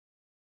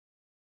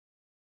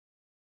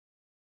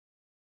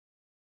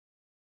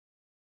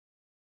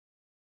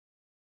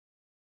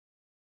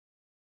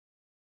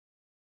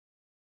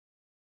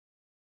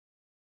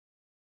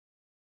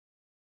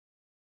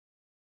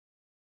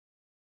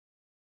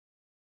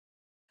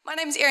My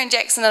name is Erin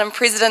Jackson and I'm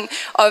President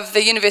of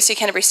the University of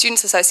Canterbury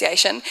Students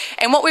Association,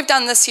 and what we've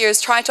done this year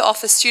is try to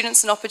offer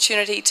students an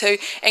opportunity to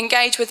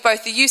engage with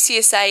both the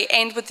UCSA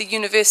and with the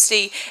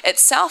university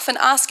itself and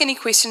ask any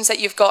questions that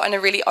you've got in a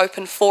really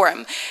open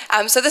forum.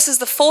 So this is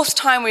the fourth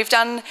time we've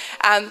done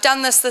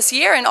this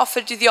year and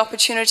offered you the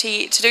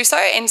opportunity to do so,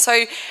 and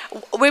so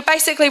we're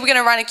going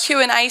to run a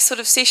Q&A sort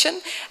of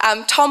session.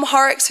 Tom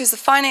Horrocks, who's the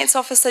finance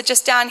officer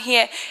just down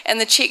here in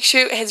the check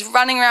shirt, is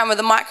running around with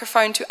a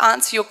microphone to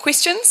answer your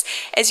questions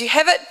as you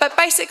have it, but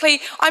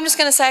basically I'm just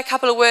going to say a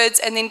couple of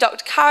words and then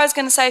Dr. Carr is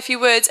going to say a few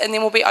words and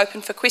then we'll be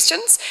open for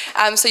questions.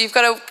 So you've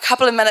got a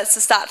couple of minutes to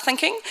start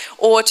thinking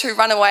or to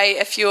run away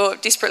if you're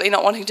desperately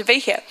not wanting to be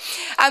here.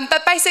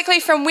 But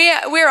basically from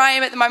where I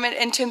am at the moment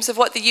in terms of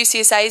what the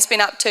UCSA has been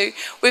up to,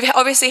 we've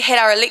obviously had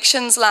our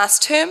elections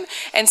last term,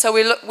 and so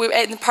we're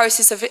in the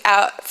process of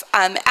our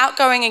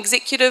outgoing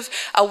executive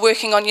are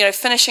working on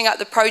finishing up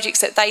the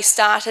projects that they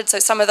started, so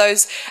some of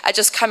those are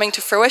just coming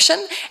to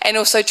fruition, and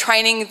also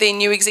training the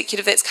new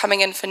executive that's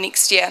coming in for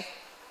next year.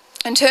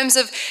 In terms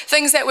of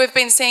things that we've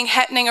been seeing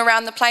happening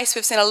around the place,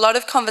 we've seen a lot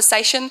of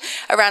conversation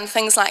around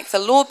things like the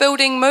law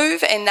building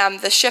move and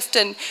the shift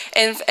in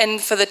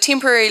for the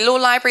temporary law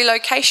library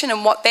location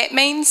and what that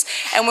means.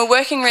 And we're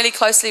working really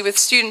closely with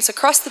students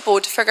across the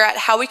board to figure out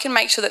how we can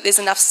make sure that there's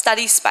enough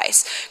study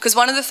space. Because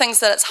one of the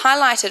things that it's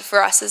highlighted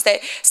for us is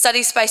that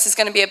study space is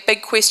going to be a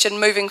big question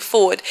moving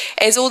forward,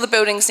 as all the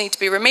buildings need to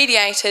be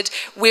remediated,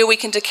 where we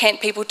can decant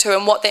people to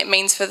and what that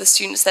means for the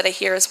students that are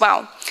here as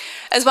well.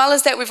 As well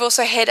as that, we've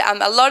also had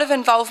a lot of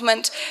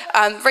involvement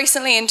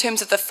recently in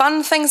terms of the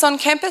fun things on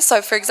campus.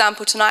 So for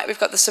example, tonight we've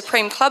got the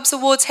Supreme Clubs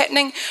Awards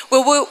happening,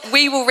 where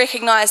we will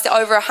recognise the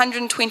over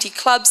 120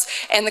 clubs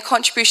and the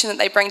contribution that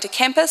they bring to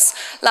campus.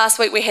 Last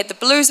week we had the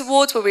Blues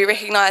Awards, where we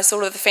recognised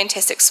all of the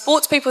fantastic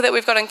sports people that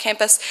we've got on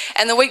campus,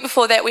 and the week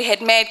before that we had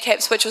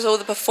Madcaps, which was all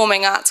the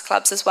performing arts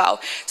clubs as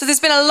well. So there's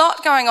been a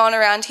lot going on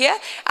around here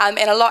and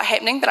a lot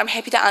happening, but I'm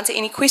happy to answer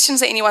any questions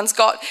that anyone's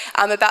got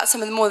about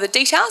some of the more of the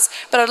details.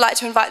 But I'd like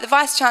to invite the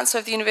Vice-Chancellor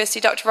of the University,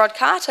 Dr. Rod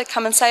Carr, to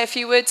come and say a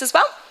few words as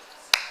well.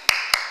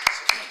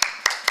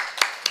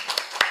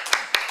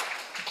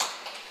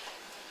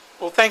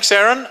 Well, thanks,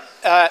 Erin.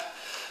 A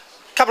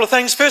couple of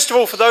things. First of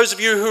all, for those of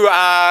you who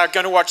are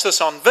going to watch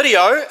this on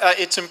video,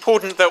 it's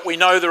important that we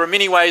know there are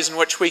many ways in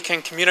which we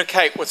can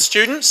communicate with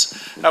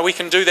students. We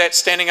can do that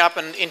standing up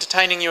and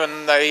entertaining you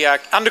in the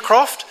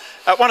undercroft.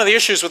 One of the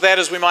issues with that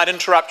is we might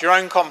interrupt your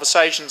own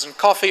conversations and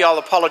coffee. I'll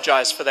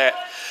apologise for that.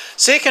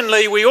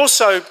 Secondly, we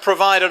also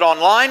provide it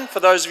online for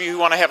those of you who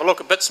want to have a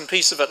look at bits and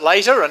pieces of it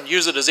later and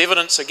use it as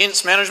evidence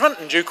against management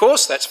in due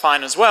course. That's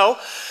fine as well.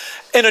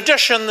 In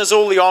addition, there's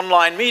all the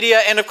online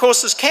media, and of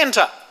course there's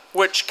Canter,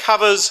 which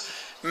covers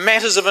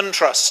matters of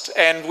interest,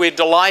 and we're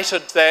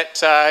delighted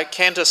that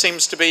Canter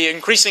seems to be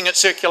increasing its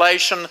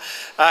circulation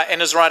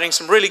and is writing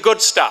some really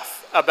good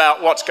stuff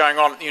about what's going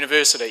on at the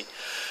university.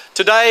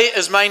 Today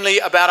is mainly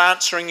about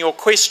answering your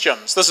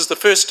questions. This is the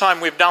first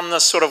time we've done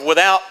this sort of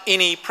without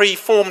any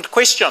pre-formed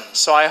questions,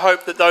 so I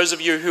hope that those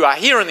of you who are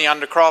here in the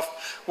Undercroft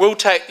will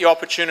take the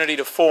opportunity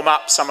to form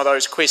up some of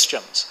those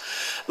questions.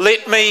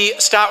 Let me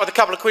start with a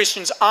couple of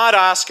questions I'd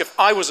ask if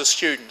I was a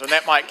student, and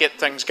that might get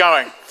things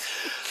going.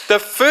 The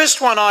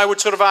first one I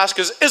would sort of ask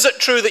is it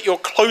true that you're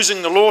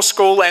closing the law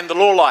school and the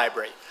law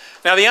library?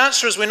 Now the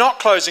answer is we're not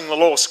closing the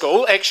law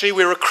school. Actually,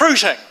 we're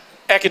recruiting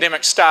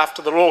academic staff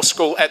to the law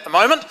school at the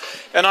moment,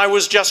 and I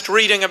was just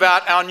reading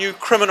about our new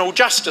criminal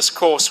justice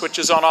course which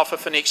is on offer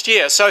for next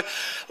year. So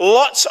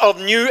lots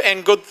of new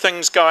and good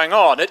things going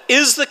on. It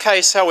is the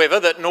case, however,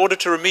 that in order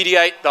to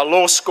remediate the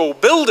law school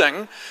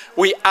building,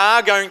 we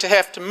are going to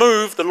have to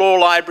move the law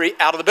library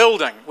out of the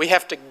building. We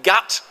have to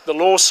gut the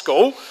law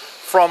school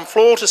from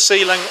floor to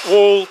ceiling,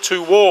 wall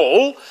to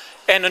wall,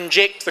 and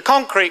inject the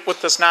concrete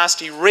with this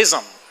nasty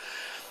resin.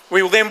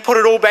 We will then put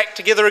it all back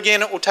together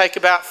again. It will take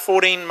about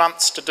 14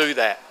 months to do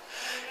that.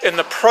 In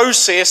the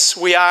process,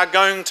 we are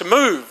going to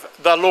move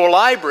the law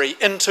library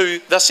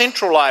into the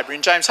central library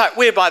in James Hart,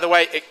 where, by the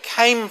way, it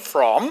came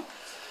from.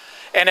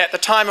 And at the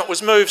time it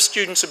was moved,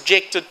 students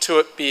objected to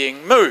it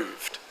being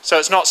moved. So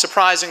it's not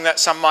surprising that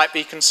some might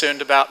be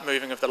concerned about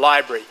moving of the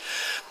library.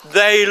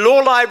 The law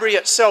library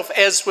itself,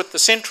 as with the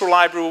central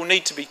library, will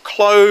need to be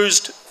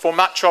closed for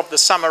much of the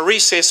summer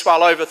recess,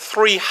 while over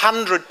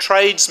 300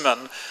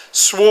 tradesmen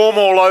swarm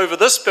all over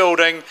this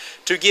building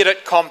to get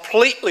it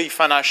completely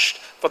finished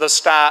for the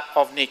start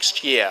of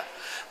next year.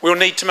 We'll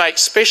need to make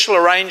special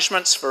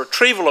arrangements for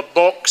retrieval of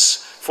books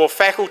for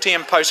faculty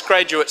and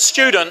postgraduate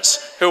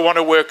students who want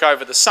to work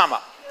over the summer.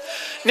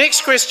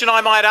 Next question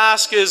I might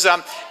ask is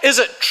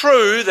it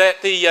true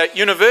that the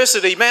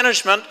university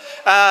management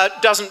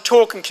doesn't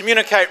talk and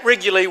communicate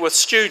regularly with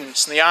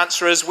students? And the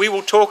answer is we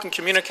will talk and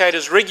communicate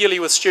as regularly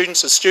with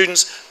students as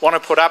students want to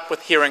put up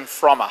with hearing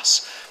from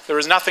us. There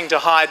is nothing to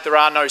hide, there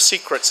are no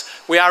secrets.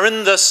 We are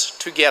in this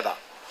together.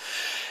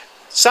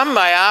 Some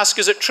may ask,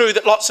 is it true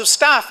that lots of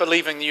staff are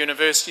leaving the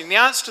university? And the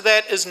answer to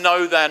that is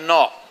no, they're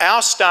not.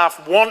 Our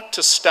staff want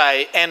to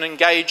stay and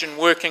engage in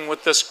working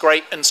with this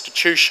great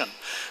institution.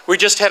 We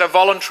just had a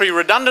voluntary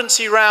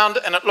redundancy round,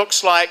 and it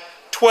looks like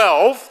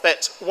 12,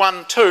 that's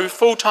 2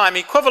 full-time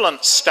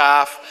equivalent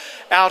staff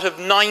out of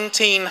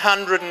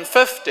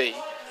 1,950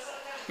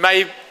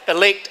 may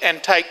elect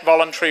and take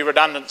voluntary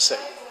redundancy.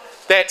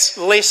 That's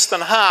less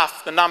than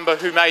half the number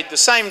who made the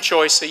same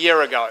choice a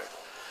year ago.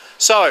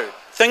 So,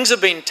 things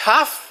have been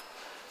tough,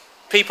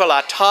 people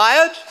are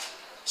tired,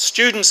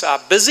 students are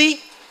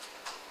busy,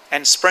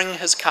 and spring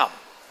has come.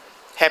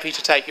 Happy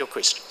to take your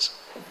questions.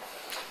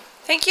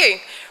 Thank you.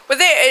 With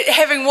that,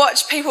 having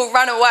watched people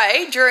run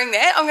away during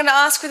that, I'm going to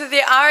ask whether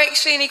there are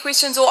actually any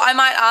questions, or I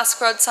might ask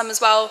Rod some as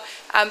well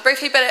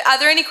briefly, but are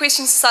there any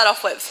questions to start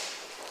off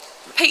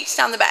with? Pete,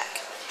 down the back.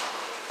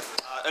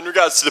 In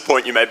regards to the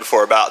point you made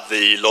before about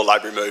the law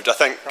library moved, I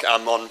think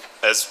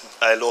as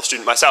a law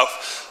student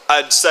myself,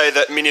 I'd say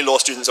that many law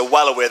students are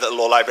well aware that the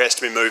law library has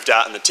to be moved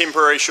out in the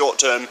temporary short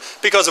term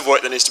because of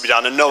work that needs to be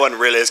done, and no one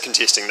really is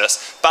contesting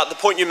this. But the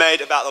point you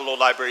made about the law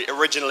library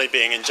originally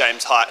being in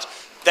James Height,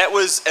 that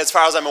was, as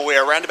far as I'm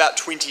aware, around about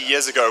 20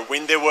 years ago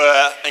when there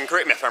were, and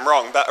correct me if I'm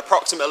wrong, but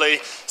approximately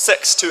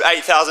 6,000 to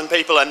 8,000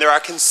 people, and there are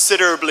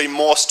considerably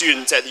more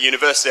students at the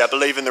university. I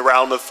believe in the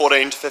realm of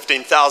 14,000 to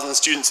 15,000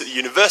 students at the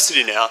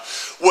university now,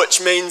 which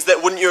means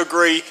that, wouldn't you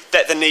agree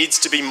that there needs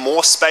to be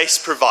more space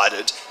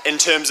provided in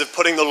terms of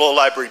putting the law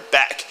library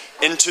back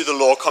into the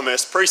law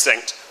commerce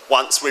precinct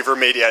once we've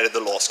remediated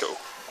the law school?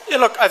 Yeah,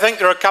 look, I think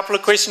there are a couple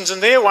of questions in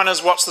there. One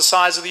is, what's the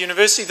size of the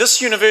university?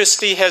 This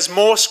university has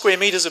more square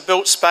metres of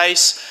built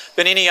space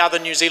than any other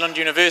New Zealand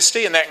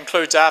university, and that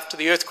includes after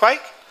the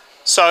earthquake.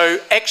 So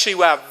actually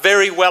we are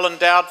very well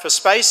endowed for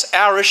space.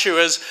 Our issue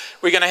is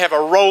we're going to have a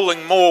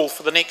rolling mall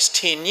for the next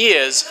 10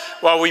 years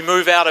while we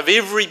move out of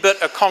every bit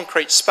of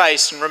concrete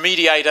space and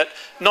remediate it,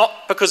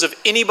 not because of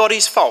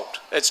anybody's fault,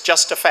 it's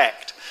just a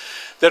fact.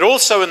 That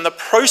also in the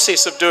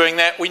process of doing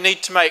that, we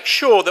need to make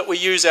sure that we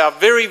use our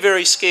very,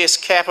 very scarce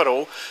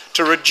capital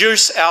to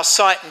reduce our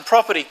site and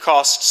property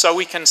costs so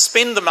we can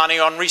spend the money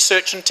on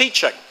research and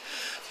teaching.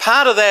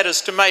 Part of that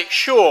is to make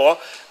sure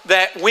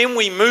that when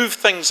we move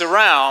things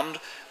around,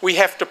 we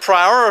have to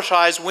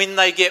prioritise when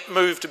they get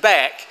moved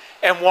back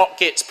and what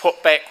gets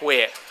put back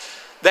where.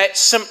 That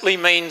simply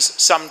means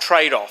some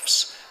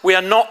trade-offs. We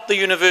are not the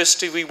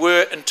university we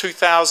were in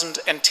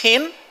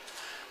 2010.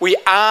 We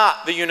are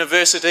the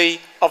university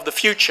of the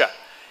future.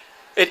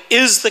 It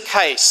is the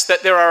case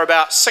that there are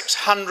about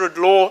 600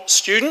 law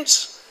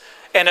students,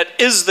 and it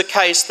is the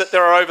case that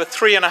there are over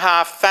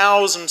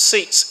 3,500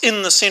 seats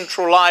in the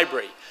Central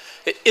Library.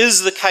 It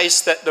is the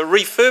case that the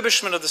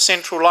refurbishment of the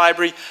Central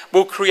Library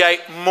will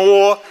create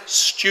more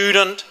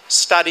student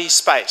study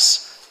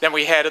space than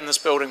we had in this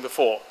building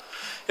before.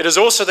 It is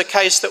also the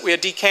case that we are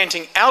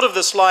decanting out of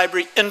this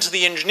library into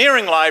the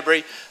engineering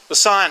library, the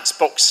science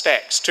book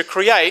stacks, to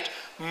create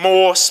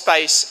more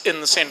space in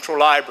the Central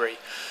Library.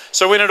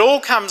 So when it all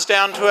comes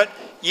down to it,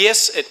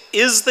 yes, it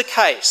is the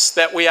case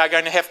that we are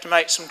going to have to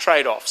make some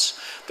trade-offs.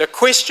 The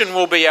question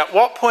will be, at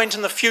what point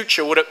in the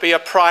future would it be a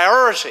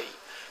priority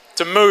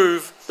to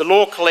move the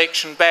law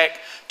collection back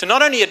to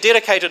not only a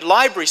dedicated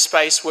library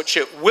space, which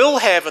it will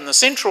have in the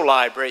Central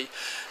Library,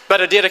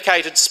 but a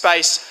dedicated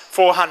space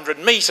 400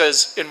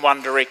 metres in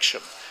one direction.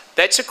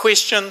 That's a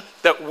question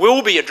that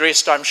will be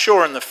addressed, I'm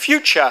sure, in the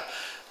future,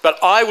 but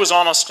I was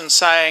honest in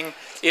saying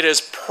it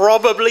is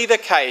probably the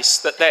case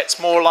that that's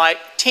more like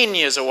 10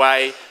 years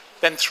away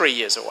than 3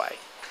 years away.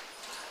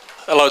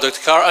 Hello,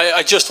 Dr. Carr.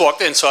 I just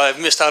walked in, so I've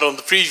missed out on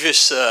the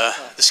previous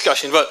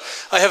discussion, but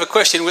I have a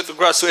question with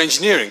regards to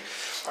engineering.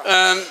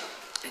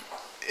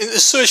 In the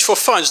search for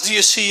funds, do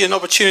you see an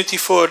opportunity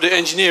for the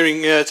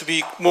engineering to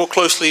be more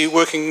closely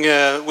working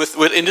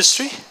with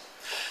industry?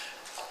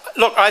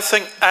 Look, I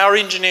think our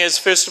engineers,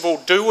 first of all,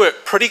 do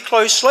work pretty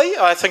closely.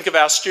 I think of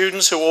our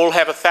students who all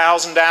have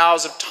 1,000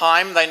 hours of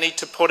time they need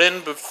to put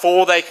in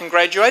before they can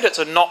graduate. It's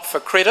a not for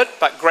credit,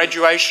 but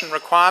graduation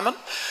requirement.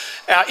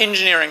 Our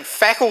engineering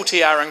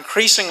faculty are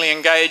increasingly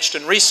engaged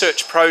in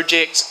research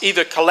projects,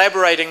 either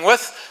collaborating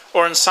with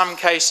or in some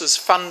cases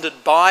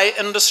funded by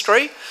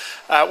industry.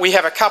 We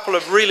have a couple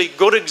of really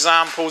good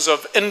examples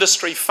of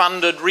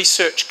industry-funded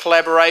research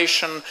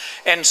collaboration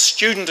and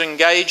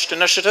student-engaged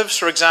initiatives.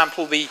 For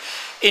example, the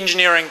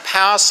Engineering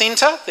Power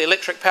Centre, the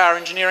Electric Power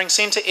Engineering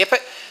Centre,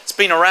 EPIC, it's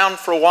been around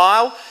for a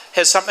while,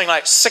 has something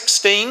like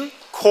 16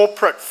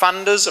 corporate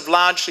funders of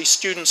largely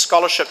student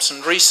scholarships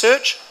and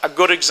research, a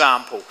good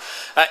example.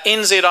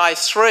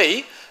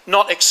 NZI3,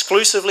 not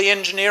exclusively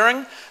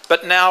engineering,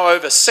 but now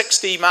over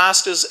 60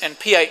 masters and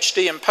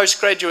PhD and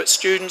postgraduate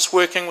students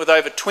working with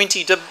over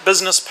 20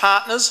 business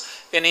partners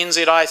in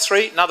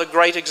NZI3, another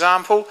great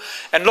example.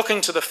 And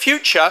looking to the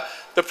future,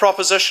 the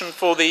proposition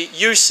for the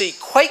UC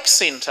Quake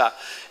Centre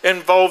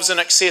involves in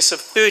excess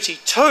of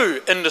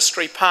 32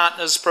 industry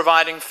partners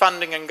providing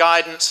funding and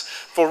guidance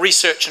for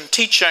research and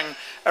teaching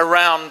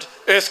around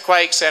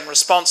earthquakes and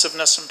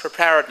responsiveness and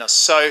preparedness.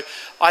 So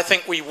I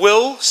think we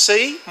will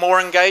see more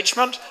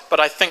engagement, but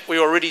I think we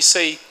already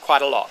see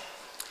quite a lot.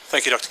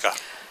 Thank you, Dr. Carr.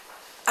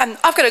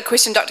 I've got a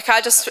question, Dr.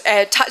 Carr, just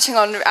touching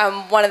on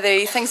one of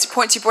the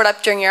points you brought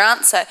up during your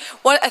answer.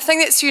 A thing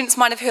that students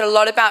might have heard a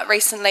lot about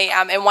recently,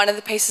 and one of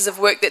the pieces of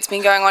work that's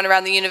been going on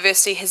around the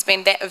university has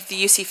been that of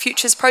the UC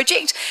Futures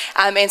project.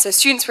 And so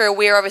students were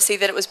aware, obviously,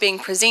 that it was being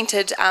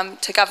presented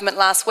to government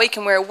last week,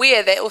 and we're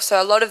aware that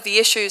also a lot of the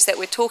issues that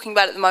we're talking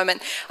about at the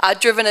moment are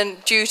driven in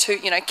due to,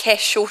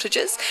 cash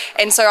shortages.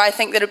 And so I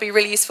think that it'd be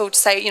really useful to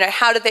say,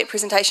 how did that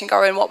presentation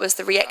go and what was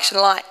the reaction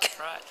like?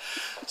 Right.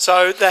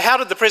 So how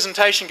did the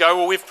presentation go?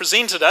 Well, we've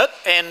presented it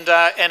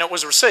and it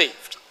was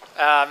received.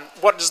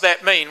 What does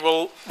that mean?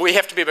 Well, we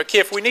have to be a bit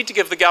careful. We need to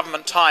give the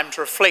government time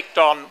to reflect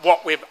on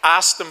what we've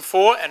asked them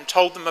for and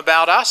told them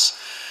about us.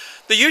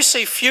 The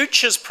UC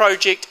Futures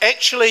project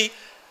actually,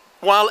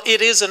 while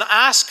it is an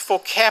ask for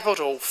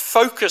capital,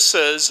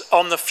 focuses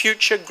on the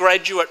future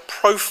graduate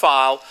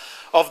profile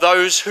of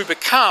those who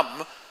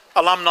become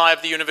alumni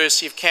of the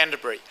University of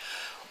Canterbury.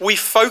 We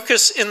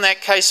focus in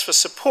that case for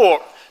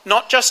support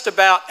not just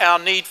about our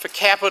need for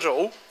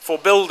capital for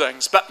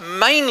buildings, but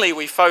mainly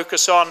we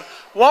focus on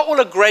what will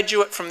a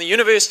graduate from the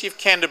University of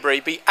Canterbury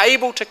be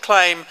able to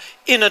claim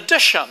in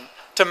addition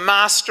to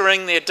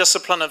mastering their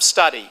discipline of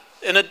study,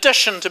 in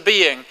addition to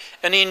being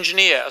an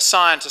engineer, a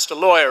scientist, a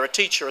lawyer, a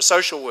teacher, a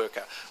social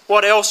worker.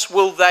 What else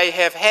will they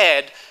have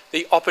had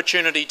the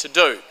opportunity to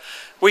do?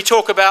 We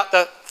talk about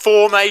the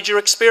 4 major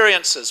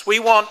experiences. We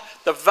want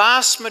the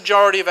vast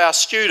majority of our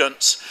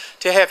students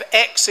to have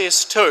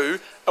access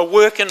to a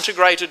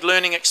work-integrated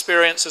learning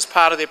experience as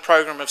part of their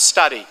program of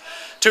study,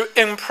 to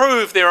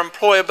improve their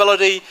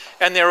employability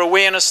and their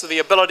awareness of the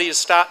ability to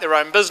start their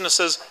own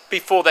businesses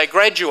before they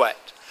graduate.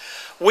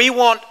 We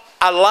want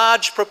a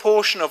large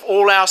proportion of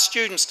all our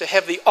students to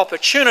have the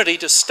opportunity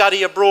to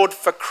study abroad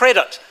for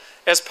credit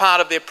as part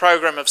of their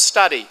program of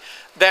study.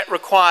 That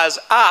requires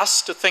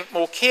us to think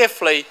more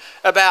carefully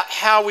about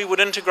how we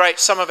would integrate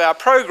some of our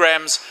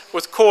programs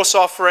with course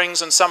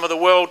offerings in some of the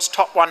world's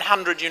top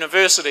 100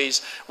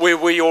 universities where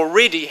we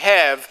already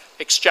have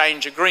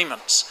exchange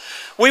agreements.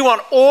 We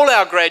want all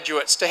our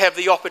graduates to have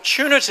the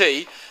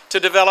opportunity to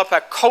develop a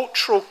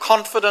cultural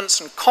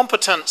confidence and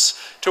competence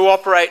to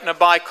operate in a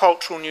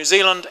bicultural New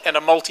Zealand and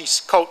a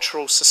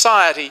multicultural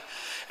society.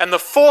 And the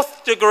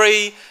 4th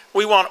degree,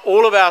 we want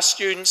all of our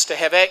students to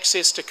have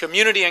access to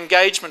community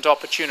engagement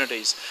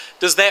opportunities.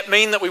 Does that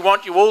mean that we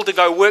want you all to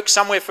go work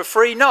somewhere for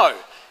free? No.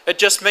 It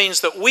just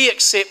means that we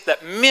accept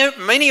that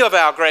many of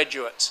our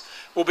graduates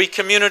will be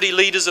community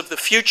leaders of the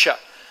future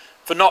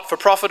for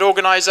not-for-profit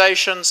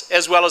organisations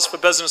as well as for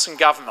business and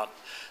government.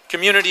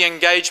 Community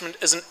engagement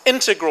is an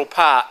integral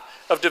part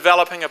of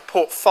developing a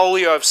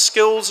portfolio of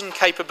skills and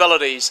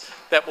capabilities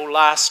that will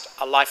last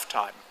a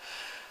lifetime.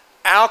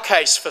 Our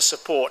case for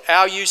support,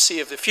 our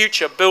UC of the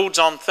future, builds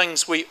on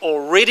things we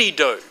already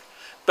do,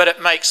 but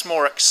it makes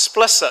more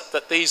explicit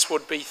that these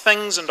would be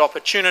things and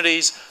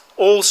opportunities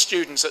all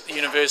students at the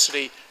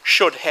university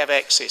should have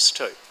access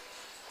to.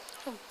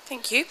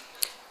 Thank you.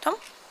 Tom?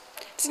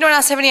 Does anyone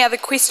else have any other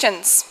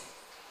questions?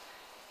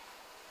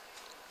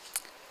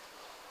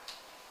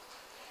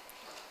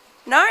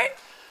 No?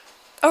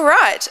 All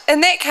right.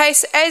 In that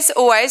case, as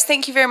always,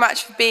 thank you very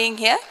much for being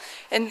here.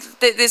 And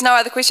there's no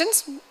other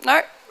questions?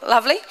 No?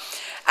 Lovely.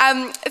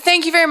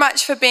 Thank you very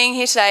much for being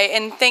here today,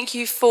 and thank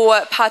you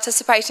for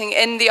participating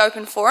in the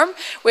open forum.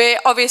 We're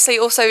obviously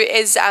also,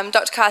 as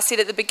Dr. Carr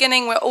said at the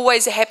beginning, we're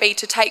always happy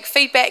to take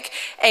feedback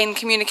and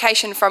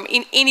communication from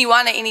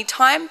anyone at any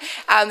time,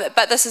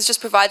 but this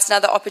just provides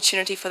another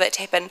opportunity for that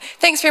to happen.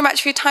 Thanks very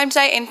much for your time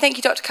today, and thank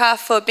you, Dr. Carr,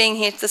 for being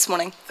here this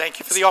morning. Thank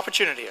you for the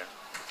opportunity.